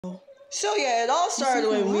So yeah, it all started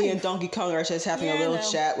with me and Donkey Kong are just having a little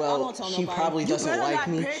chat. Well, he probably doesn't like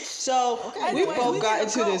me. So we both got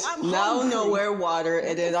into this now nowhere water,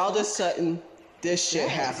 and then all of a sudden, this shit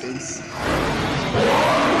happens.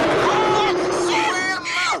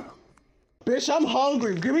 Bitch, I'm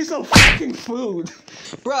hungry. Give me some fucking food.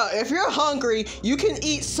 Bruh, if you're hungry, you can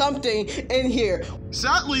eat something in here.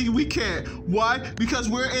 Sadly, we can't. Why? Because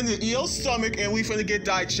we're in the eel's stomach and we finna get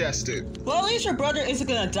digested. Well, at least your brother isn't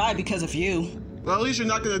gonna die because of you. Well, at least you're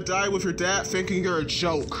not gonna die with your dad thinking you're a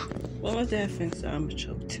joke. Well, my dad thinks I'm a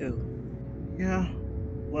joke too. Yeah,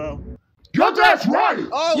 well. Your dad's right!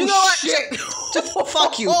 Oh, you know what? Shit! Just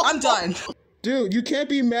fuck you. I'm done. Dude, you can't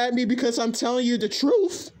be mad at me because I'm telling you the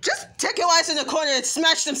truth. Just take your ass in the corner and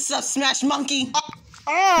smash some stuff, smash monkey.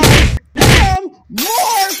 I am more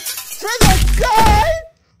than the guy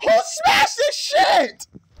who smashed this shit!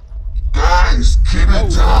 Guys, keep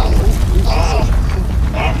it down.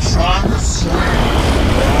 I'm trying to swim.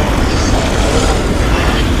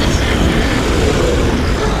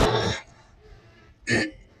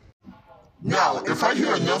 Now, if I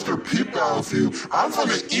hear another peep out of you, I'm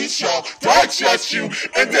gonna eat y'all, digest you,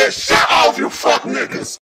 and then shit off you fuck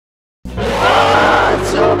niggas!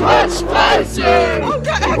 Too much spicy! Oh,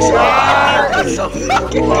 that actually, that's so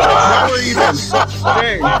fucking Never eat that such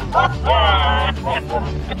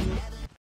thing!